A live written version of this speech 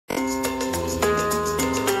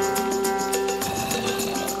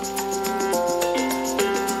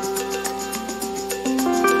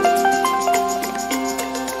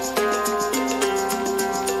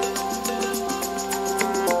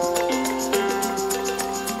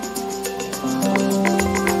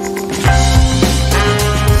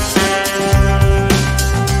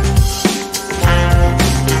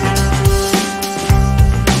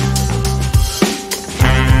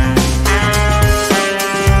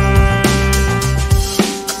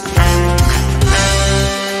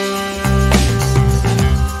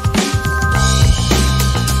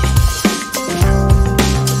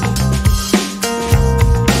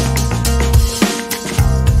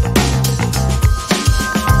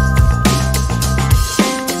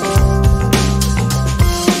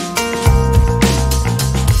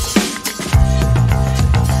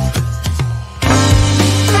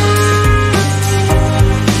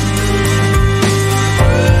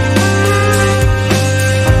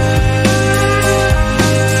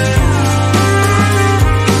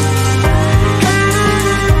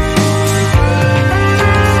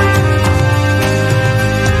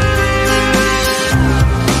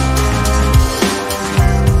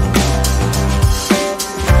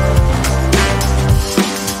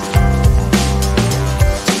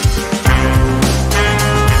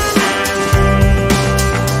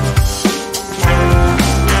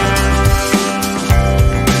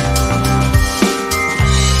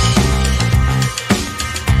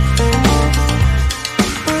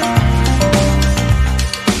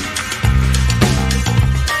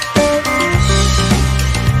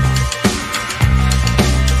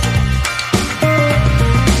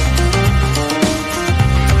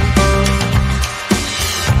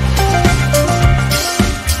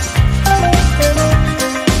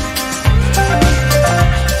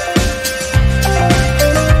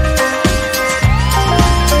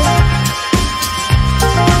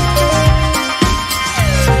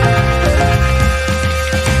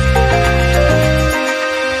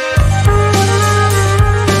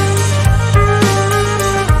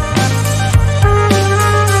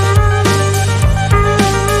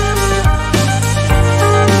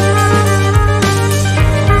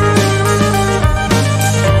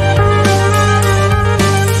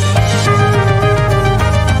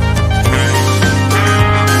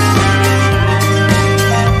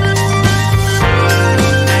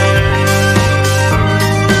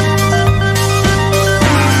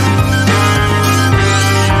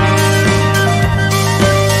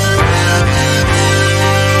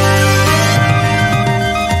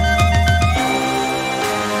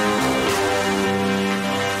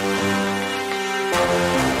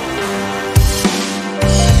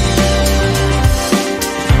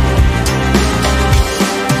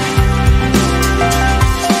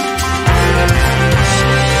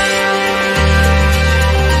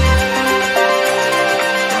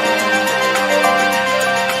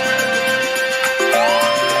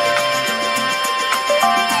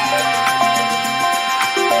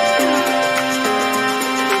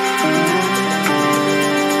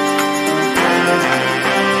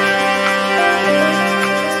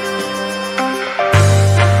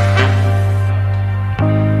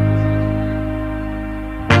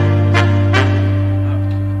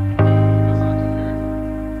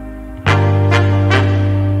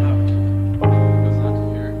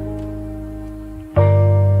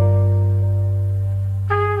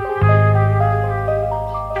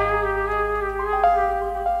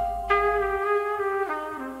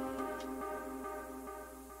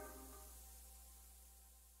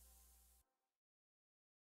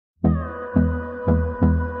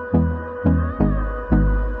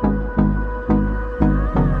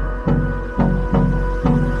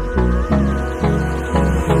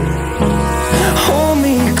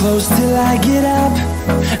I get up,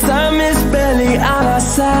 time is barely on our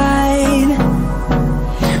side.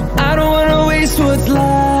 I don't wanna waste what's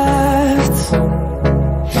left.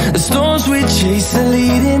 The storms we chase are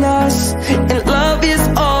leading us, and love is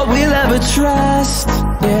all we'll ever trust.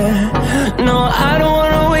 Yeah, no, I don't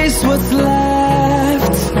wanna waste what's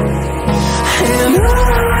left. And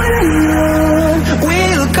on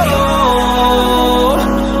we'll go,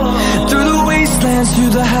 through the wastelands,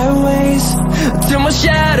 through the highways, till my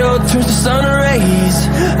shadow turns to sun rays.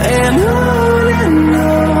 And on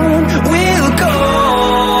we'll go,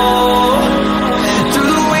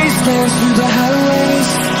 through the wastelands, through the highways,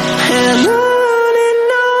 and on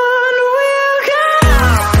we'll go.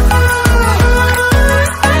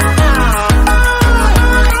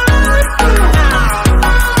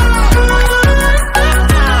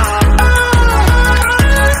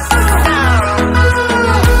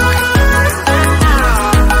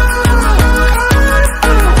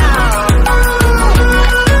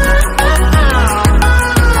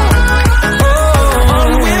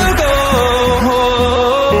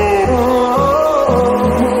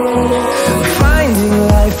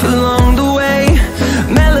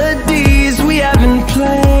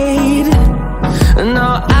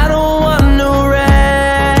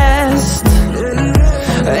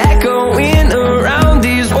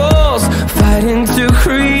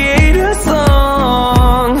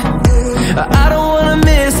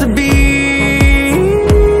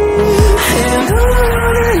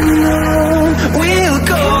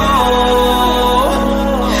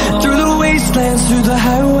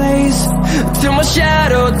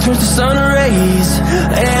 rays,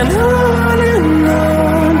 and on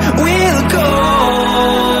we'll go,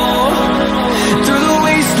 through the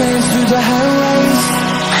wastelands, through the highways,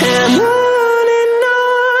 and on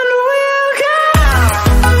we'll go.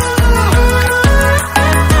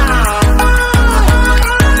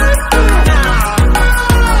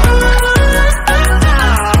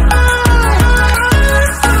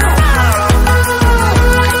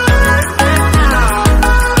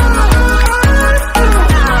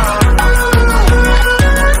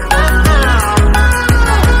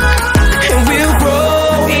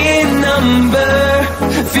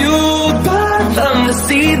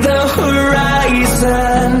 See the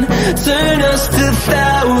horizon, turn us to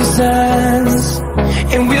thousands,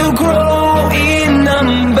 and we'll grow in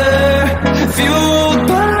number, fueled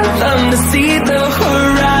by them to see the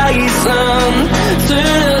horizon,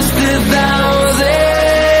 turn us to thousands,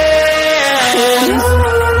 and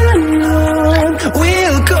on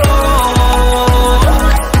we'll go,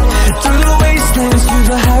 through the wastelands, through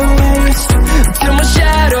the highways, till my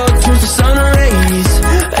shadow turns to sun rays,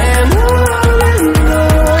 and on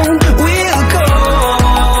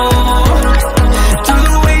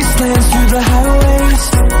the highways,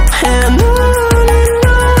 and on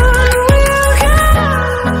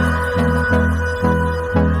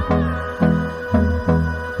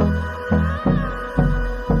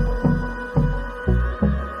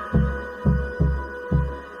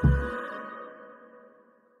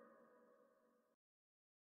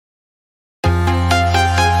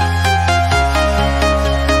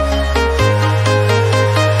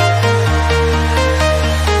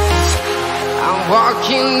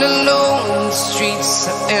walking alone, the streets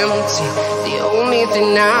are empty. The only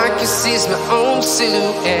thing I can see is my own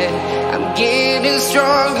silhouette. I'm getting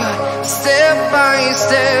stronger, step by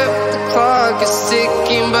step. The clock is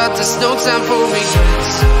ticking, but there's no time for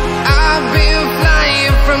regrets. I've been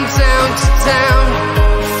flying from town to town,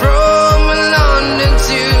 from London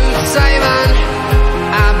to Taiwan.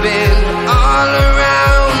 I've been all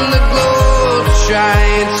around the globe,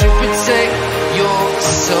 trying to protect your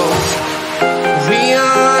soul. We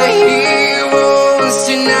are heroes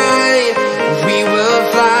tonight. We will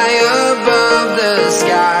fly above the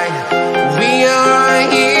sky. We are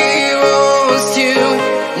heroes tonight.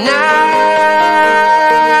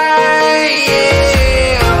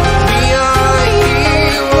 Yeah. We are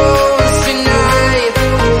heroes tonight.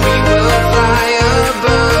 We will fly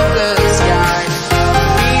above the sky.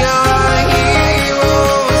 We are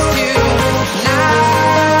heroes tonight.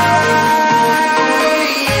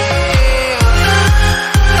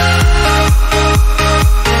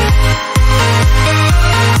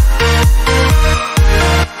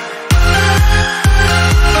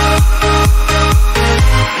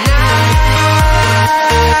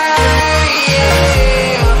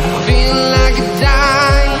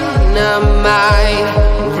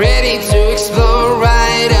 Ready to explore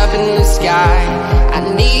right up in the sky. I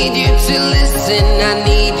need you to listen, I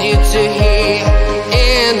need you